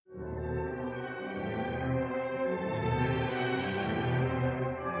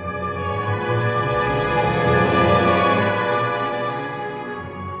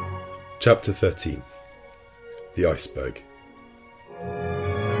Chapter 13. The Iceberg.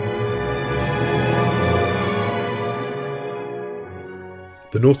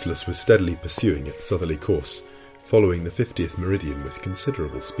 The Nautilus was steadily pursuing its southerly course, following the 50th meridian with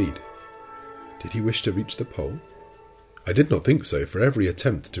considerable speed. Did he wish to reach the pole? I did not think so, for every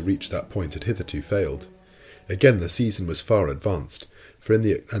attempt to reach that point had hitherto failed. Again, the season was far advanced, for in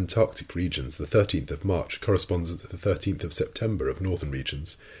the Antarctic regions the 13th of March corresponds with the 13th of September of northern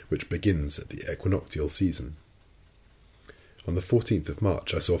regions, which begins at the equinoctial season. On the 14th of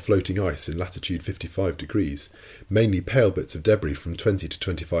March I saw floating ice in latitude 55 degrees, mainly pale bits of debris from 20 to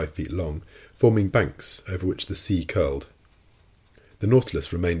 25 feet long, forming banks over which the sea curled. The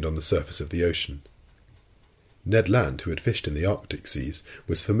Nautilus remained on the surface of the ocean. Ned Land, who had fished in the Arctic seas,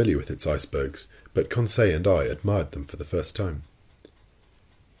 was familiar with its icebergs, but Conseil and I admired them for the first time.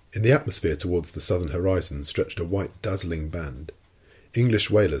 In the atmosphere towards the southern horizon stretched a white dazzling band. English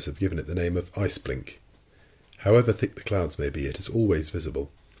whalers have given it the name of ice blink. However thick the clouds may be, it is always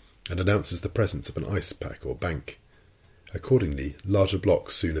visible, and announces the presence of an ice pack or bank. Accordingly, larger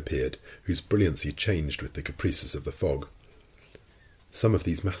blocks soon appeared, whose brilliancy changed with the caprices of the fog. Some of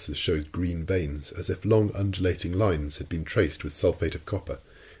these masses showed green veins, as if long undulating lines had been traced with sulphate of copper.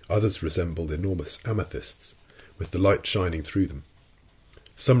 Others resembled enormous amethysts, with the light shining through them.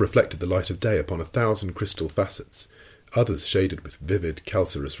 Some reflected the light of day upon 1,000 crystal facets. Others, shaded with vivid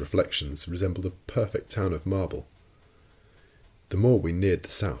calcareous reflections, resembled a perfect town of marble. The more we neared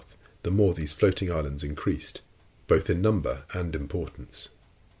the south, the more these floating islands increased, both in number and importance.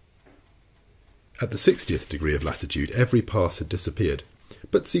 At the 60th degree of latitude every pass had disappeared,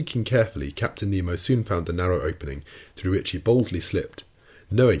 but seeking carefully, Captain Nemo soon found a narrow opening, through which he boldly slipped,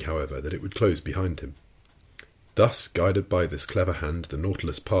 knowing, however, that it would close behind him. Thus, guided by this clever hand, the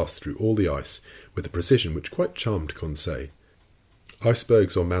Nautilus passed through all the ice, with a precision which quite charmed Conseil.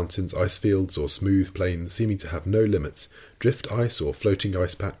 Icebergs or mountains, ice fields or smooth plains seeming to have no limits, drift ice or floating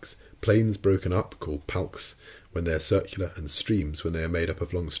ice packs, plains broken up, called palks, when they are circular, and streams when they are made up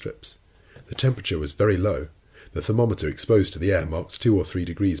of long strips. The temperature was very low. The thermometer exposed to the air marked 2 or 3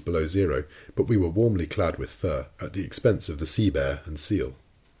 degrees below zero, but we were warmly clad with fur, at the expense of the sea bear and seal.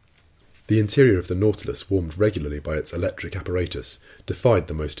 The interior of the Nautilus, warmed regularly by its electric apparatus, defied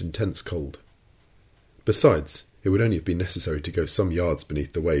the most intense cold. Besides, it would only have been necessary to go some yards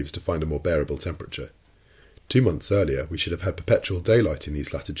beneath the waves to find a more bearable temperature. 2 months earlier we should have had perpetual daylight in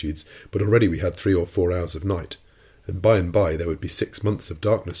these latitudes, but already we had 3 or 4 hours of night, and by there would be 6 months of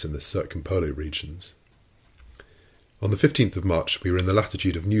darkness in the circumpolar regions. On the 15th of March we were in the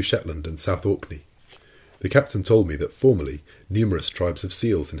latitude of New Shetland and South Orkney. The captain told me that formerly numerous tribes of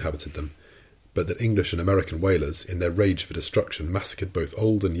seals inhabited them, but that English and American whalers, in their rage for destruction, massacred both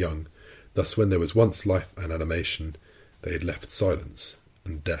old and young. Thus, when there was once life and animation, they had left silence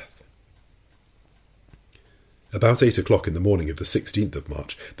and death. About 8 o'clock in the morning of the 16th of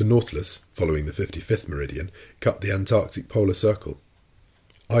March, the Nautilus, following the 55th meridian, cut the Antarctic polar circle.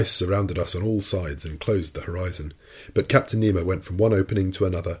 Ice surrounded us on all sides and closed the horizon, but Captain Nemo went from one opening to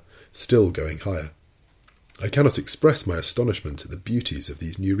another, still going higher. I cannot express my astonishment at the beauties of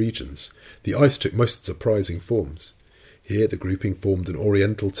these new regions. The ice took most surprising forms. Here the grouping formed an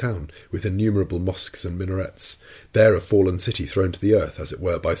oriental town, with innumerable mosques and minarets, there a fallen city thrown to the earth, as it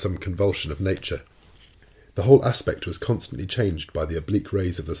were, by some convulsion of nature. The whole aspect was constantly changed by the oblique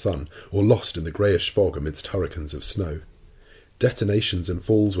rays of the sun, or lost in the greyish fog amidst hurricanes of snow. Detonations and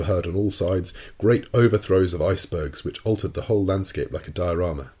falls were heard on all sides, great overthrows of icebergs, which altered the whole landscape like a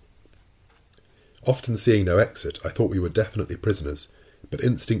diorama. Often seeing no exit, I thought we were definitely prisoners, but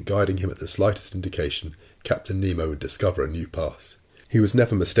instinct guiding him at the slightest indication, Captain Nemo would discover a new pass. He was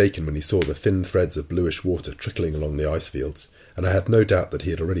never mistaken when he saw the thin threads of bluish water trickling along the ice fields, and I had no doubt that he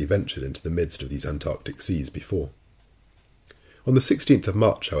had already ventured into the midst of these Antarctic seas before. On the 16th of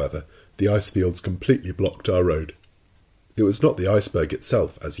March, however, the ice fields completely blocked our road. It was not the iceberg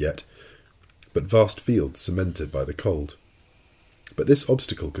itself, as yet, but vast fields cemented by the cold. But this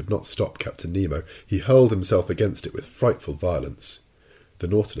obstacle could not stop Captain Nemo. He hurled himself against it with frightful violence. The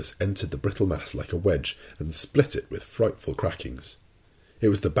Nautilus entered the brittle mass like a wedge and split it with frightful crackings. It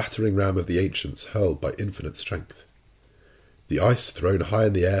was the battering ram of the ancients hurled by infinite strength. The ice thrown high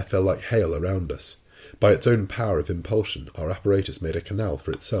in the air fell like hail around us. By its own power of impulsion, our apparatus made a canal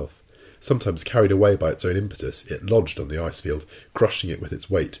for itself. Sometimes carried away by its own impetus, it lodged on the ice field, crushing it with its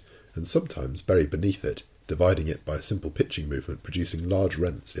weight, and sometimes buried beneath it, dividing it by a simple pitching movement, producing large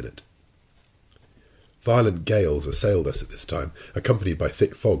rents in it. Violent gales assailed us at this time, accompanied by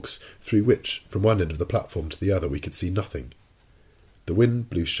thick fogs, through which, from one end of the platform to the other, we could see nothing. The wind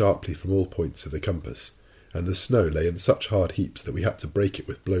blew sharply from all points of the compass, and the snow lay in such hard heaps that we had to break it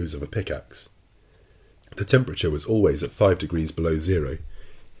with blows of a pickaxe. The temperature was always at 5 degrees below zero.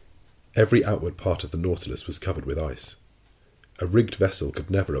 Every outward part of the Nautilus was covered with ice. A rigged vessel could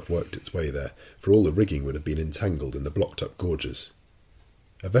never have worked its way there, for all the rigging would have been entangled in the blocked-up gorges.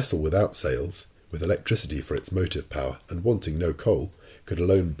 A vessel without sails, with electricity for its motive power, and wanting no coal, could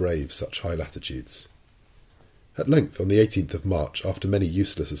alone brave such high latitudes. At length, on the 18th of March, after many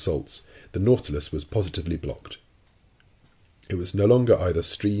useless assaults, the Nautilus was positively blocked. It was no longer either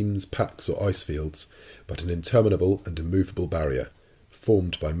streams, packs, or ice fields, but an interminable and immovable barrier,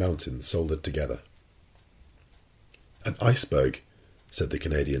 formed by mountains soldered together. "An iceberg," said the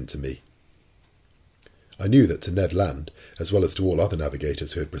Canadian to me. I knew that to Ned Land, as well as to all other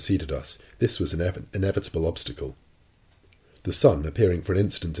navigators who had preceded us, this was an inevitable obstacle. The sun appearing for an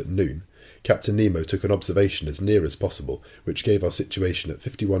instant at noon, Captain Nemo took an observation as near as possible, which gave our situation at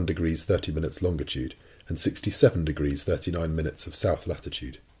 51 degrees 30 minutes longitude and 67 degrees 39 minutes of south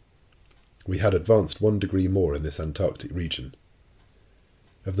latitude. We had advanced 1 degree more in this Antarctic region.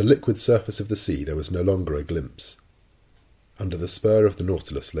 Of the liquid surface of the sea there was no longer a glimpse. Under the spur of the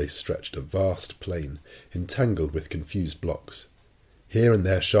Nautilus lay stretched a vast plain, entangled with confused blocks. Here and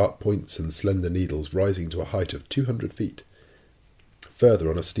there sharp points and slender needles rising to a height of 200 feet.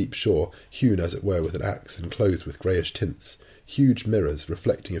 Further on a steep shore, hewn as it were with an axe and clothed with greyish tints, huge mirrors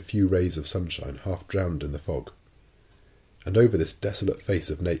reflecting a few rays of sunshine half drowned in the fog. And over this desolate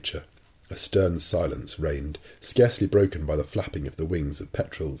face of nature, a stern silence reigned, scarcely broken by the flapping of the wings of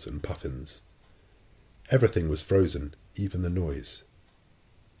petrels and puffins. Everything was frozen, even the noise.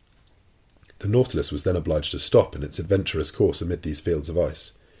 The Nautilus was then obliged to stop in its adventurous course amid these fields of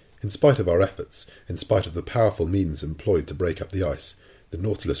ice. In spite of our efforts, in spite of the powerful means employed to break up the ice, the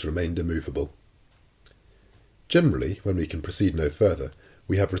Nautilus remained immovable. Generally, when we can proceed no further,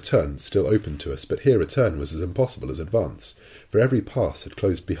 we have return still open to us, but here return was as impossible as advance, for every pass had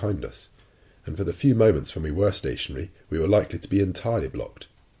closed behind us, and for the few moments when we were stationary, we were likely to be entirely blocked,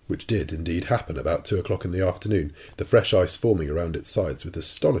 which did indeed happen about 2 o'clock in the afternoon, the fresh ice forming around its sides with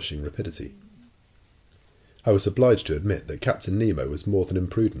astonishing rapidity. I was obliged to admit that Captain Nemo was more than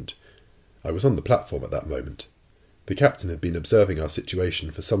imprudent. I was on the platform at that moment. The captain had been observing our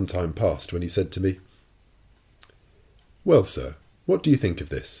situation for some time past when he said to me, "Well, sir, what do you think of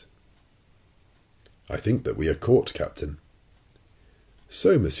this?" "I think that we are caught, Captain."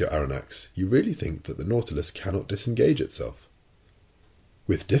 "So, Monsieur Aronnax, you really think that the Nautilus cannot disengage itself?"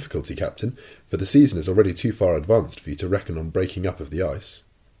 "With difficulty, Captain, for the season is already too far advanced for you to reckon on breaking up of the ice."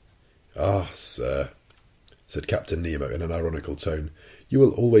 "Ah, sir," said Captain Nemo in an ironical tone, "you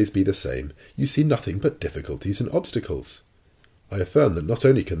will always be the same. You see nothing but difficulties and obstacles. I affirm that not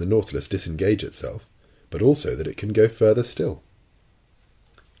only can the Nautilus disengage itself, but also that it can go further still."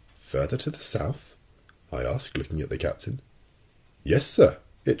 "Further to the south?" I asked, looking at the captain. "Yes, sir.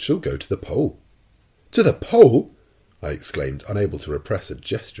 It shall go to the pole." "To the pole?" I exclaimed, unable to repress a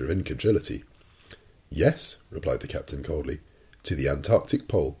gesture of incredulity. "Yes," replied the captain coldly, "to the Antarctic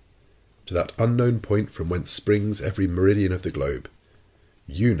pole, to that unknown point from whence springs every meridian of the globe.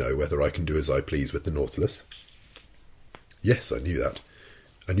 You know whether I can do as I please with the Nautilus." Yes, I knew that.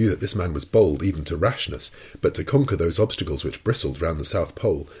 I knew that this man was bold even to rashness, but to conquer those obstacles which bristled round the South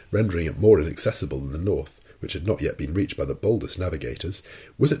Pole, rendering it more inaccessible than the North, which had not yet been reached by the boldest navigators,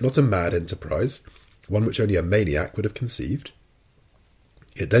 was it not a mad enterprise, one which only a maniac would have conceived?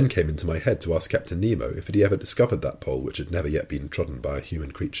 It then came into my head to ask Captain Nemo if he ever discovered that pole which had never yet been trodden by a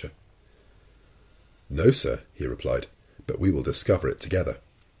human creature. "No, sir," he replied, "but we will discover it together.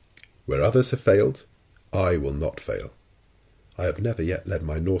 Where others have failed, I will not fail. I have never yet led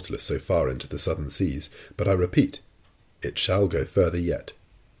my Nautilus so far into the southern seas, but I repeat, it shall go further yet."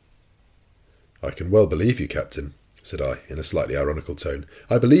 "I can well believe you, Captain," said I, in a slightly ironical tone.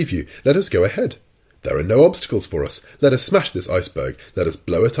 "I believe you. Let us go ahead. There are no obstacles for us. Let us smash this iceberg. Let us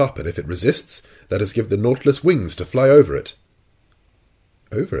blow it up, and if it resists, let us give the Nautilus wings to fly over it."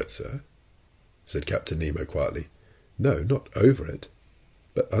 "Over it, sir?" said Captain Nemo quietly. "No, not over it,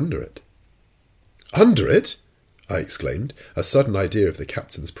 but under it." "Under it?" I exclaimed, a sudden idea of the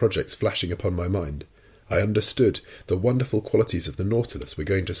captain's projects flashing upon my mind. I understood the wonderful qualities of the Nautilus were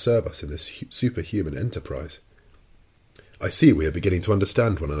going to serve us in this superhuman enterprise. "I see we are beginning to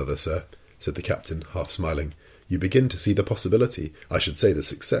understand one another, sir," said the captain, half smiling. "You begin to see the possibility, I should say the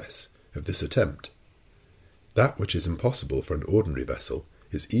success, of this attempt. That which is impossible for an ordinary vessel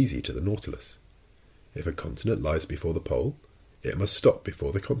is easy to the Nautilus. If a continent lies before the pole, it must stop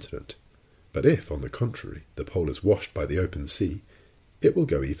before the continent. But if, on the contrary, the pole is washed by the open sea, it will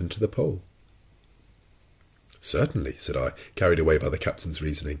go even to the pole." "Certainly," said I, carried away by the captain's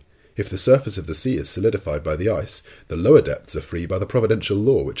reasoning. If the surface of the sea is solidified by the ice, the lower depths are free by the providential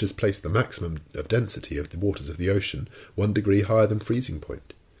law which has placed the maximum of density of the waters of the ocean 1 degree higher than freezing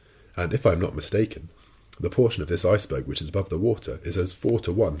point. And if I am not mistaken, the portion of this iceberg which is above the water is as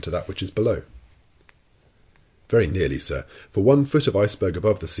 4-to-1 to that which is below. Very nearly, sir. For 1 foot of iceberg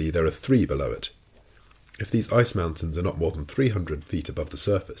above the sea, there are 3 below it. If these ice mountains are not more than 300 feet above the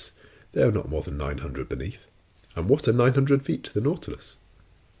surface, they are not more than 900 beneath. And what are 900 feet to the Nautilus?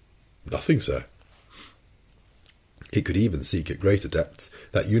 Nothing, sir. It could even seek at greater depths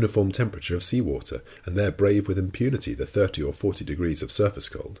that uniform temperature of sea water, and there brave with impunity the 30 or 40 degrees of surface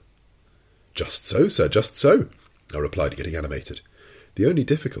cold. Just so, sir, just so, I replied, getting animated. The only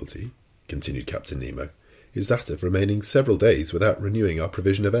difficulty, continued Captain Nemo, is that of remaining several days without renewing our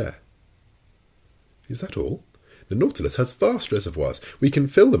provision of air. Is that all? The Nautilus has vast reservoirs. We can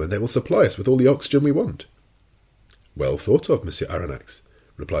fill them, and they will supply us with all the oxygen we want. Well thought of, Monsieur Aronnax,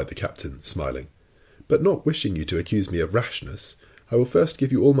 replied the captain, smiling. But not wishing you to accuse me of rashness, I will first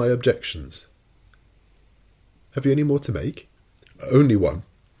give you all my objections. Have you any more to make? Only one.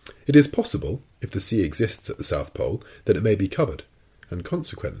 It is possible, if the sea exists at the South Pole, that it may be covered, and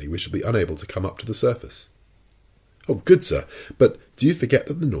consequently we shall be unable to come up to the surface. Oh, good sir, but do you forget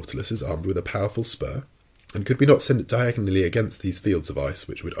that the Nautilus is armed with a powerful spur, and could we not send it diagonally against these fields of ice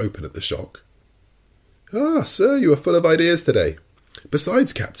which would open at the shock? Ah, sir, you are full of ideas today.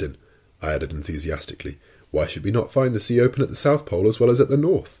 Besides, Captain, I added enthusiastically, why should we not find the sea open at the South Pole as well as at the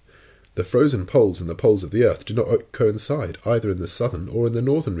North? The frozen poles and the poles of the earth do not coincide either in the southern or in the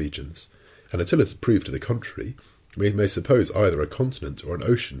northern regions, and until it is proved to the contrary, we may suppose either a continent or an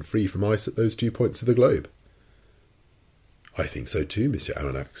ocean free from ice at those 2 points of the globe. I think so too, Monsieur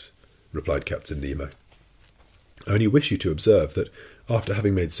Aronnax, replied Captain Nemo. I only wish you to observe that, after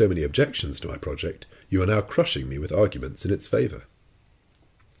having made so many objections to my project, you are now crushing me with arguments in its favour.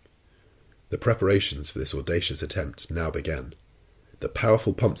 The preparations for this audacious attempt now began. The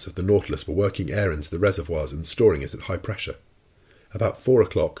powerful pumps of the Nautilus were working air into the reservoirs and storing it at high pressure. About 4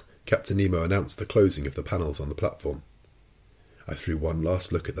 o'clock, Captain Nemo announced the closing of the panels on the platform. I threw one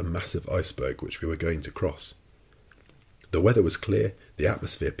last look at the massive iceberg which we were going to cross. The weather was clear, the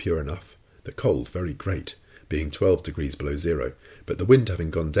atmosphere pure enough, the cold very great, being 12 degrees below zero, but the wind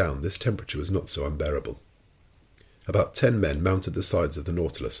having gone down, this temperature was not so unbearable. About 10 men mounted the sides of the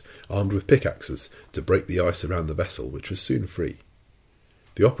Nautilus, armed with pickaxes, to break the ice around the vessel, which was soon free.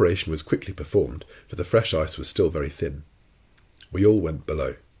 The operation was quickly performed, for the fresh ice was still very thin. We all went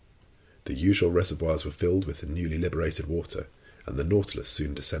below. The usual reservoirs were filled with the newly liberated water, and the Nautilus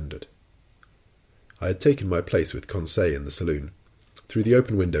soon descended. I had taken my place with Conseil in the saloon. Through the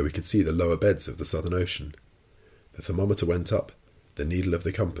open window we could see the lower beds of the Southern Ocean. The thermometer went up, the needle of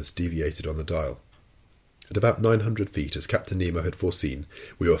the compass deviated on the dial. At about 900 feet, as Captain Nemo had foreseen,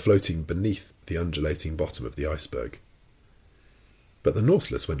 we were floating beneath the undulating bottom of the iceberg. But the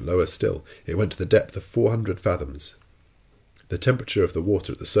Nautilus went lower still. It went to the depth of 400 fathoms. The temperature of the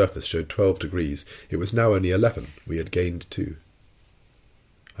water at the surface showed 12 degrees. It was now only 11. We had gained 2.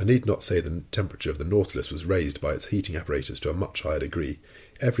 I need not say the temperature of the Nautilus was raised by its heating apparatus to a much higher degree.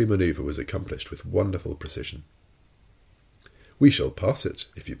 Every manoeuvre was accomplished with wonderful precision. "We shall pass it,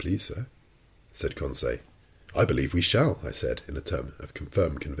 if you please, sir," said Conseil. "I believe we shall," I said, in a tone of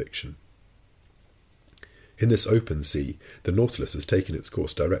firm conviction. In this open sea, the Nautilus has taken its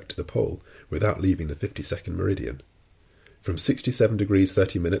course direct to the pole, without leaving the 52nd meridian. From 67 degrees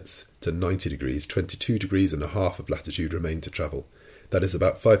 30 minutes to 90 degrees, 22 degrees and a half of latitude remain to travel. That is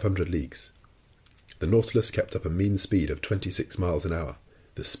about 500 leagues. The Nautilus kept up a mean speed of 26 miles an hour,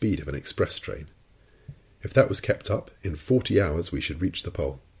 the speed of an express train. If that was kept up, in 40 hours we should reach the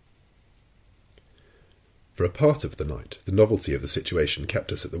pole. For a part of the night, the novelty of the situation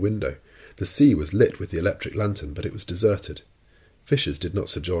kept us at the window. The sea was lit with the electric lantern, but it was deserted. Fishers did not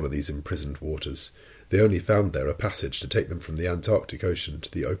sojourn in these imprisoned waters. They only found there a passage to take them from the Antarctic Ocean to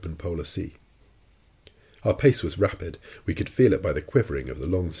the open polar sea. Our pace was rapid. We could feel it by the quivering of the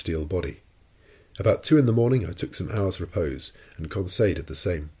long steel body. About 2 in the morning I took some hours' repose, and Conseil did the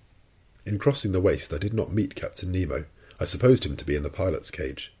same. In crossing the waist I did not meet Captain Nemo. I supposed him to be in the pilot's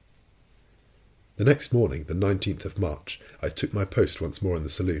cage. The next morning, the 19th of March, I took my post once more in the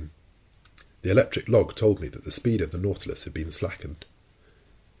saloon. The electric log told me that the speed of the Nautilus had been slackened.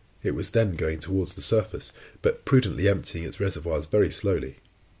 It was then going towards the surface, but prudently emptying its reservoirs very slowly.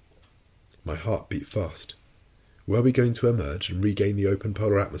 My heart beat fast. Were we going to emerge and regain the open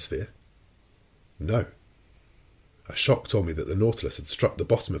polar atmosphere? No. A shock told me that the Nautilus had struck the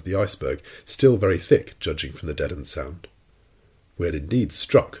bottom of the iceberg, still very thick, judging from the deadened sound. We had indeed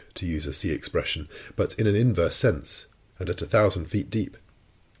struck, to use a sea expression, but in an inverse sense, and at 1,000 feet deep.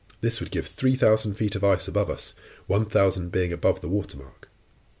 This would give 3,000 feet of ice above us, 1,000 being above the watermark.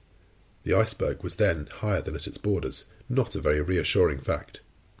 The iceberg was then higher than at its borders, not a very reassuring fact.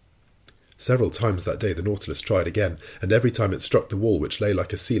 Several times that day the Nautilus tried again, and every time it struck the wall which lay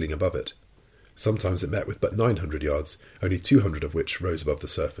like a ceiling above it. Sometimes it met with but 900 yards, only 200 of which rose above the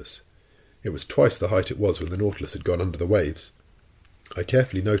surface. It was twice the height it was when the Nautilus had gone under the waves. I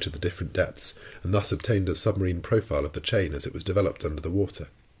carefully noted the different depths, and thus obtained a submarine profile of the chain as it was developed under the water.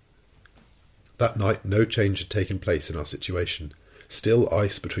 That night no change had taken place in our situation, still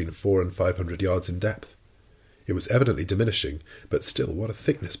ice between 400 and 500 yards in depth. It was evidently diminishing, but still what a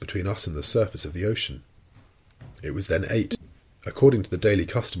thickness between us and the surface of the ocean. It was then 8. According to the daily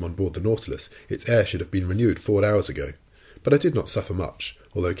custom on board the Nautilus, its air should have been renewed 4 hours ago, but I did not suffer much,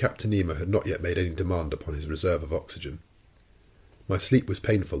 although Captain Nemo had not yet made any demand upon his reserve of oxygen. My sleep was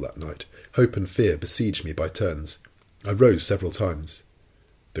painful that night. Hope and fear besieged me by turns. I rose several times.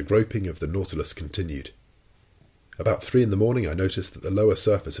 The groping of the Nautilus continued. About 3 in the morning I noticed that the lower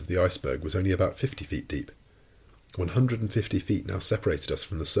surface of the iceberg was only about 50 feet deep. 150 feet now separated us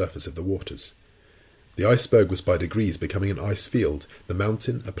from the surface of the waters. The iceberg was by degrees becoming an ice field, the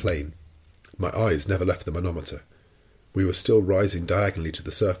mountain a plain. My eyes never left the manometer. We were still rising diagonally to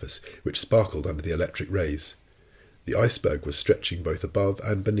the surface, which sparkled under the electric rays. The iceberg was stretching both above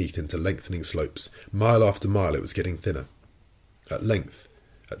and beneath into lengthening slopes. Mile after mile it was getting thinner. At length,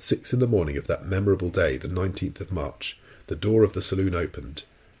 at 6 in the morning of that memorable day, the 19th of March, the door of the saloon opened,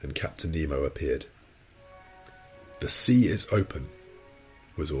 and Captain Nemo appeared. "The sea is open,"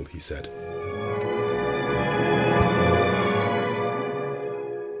 was all he said.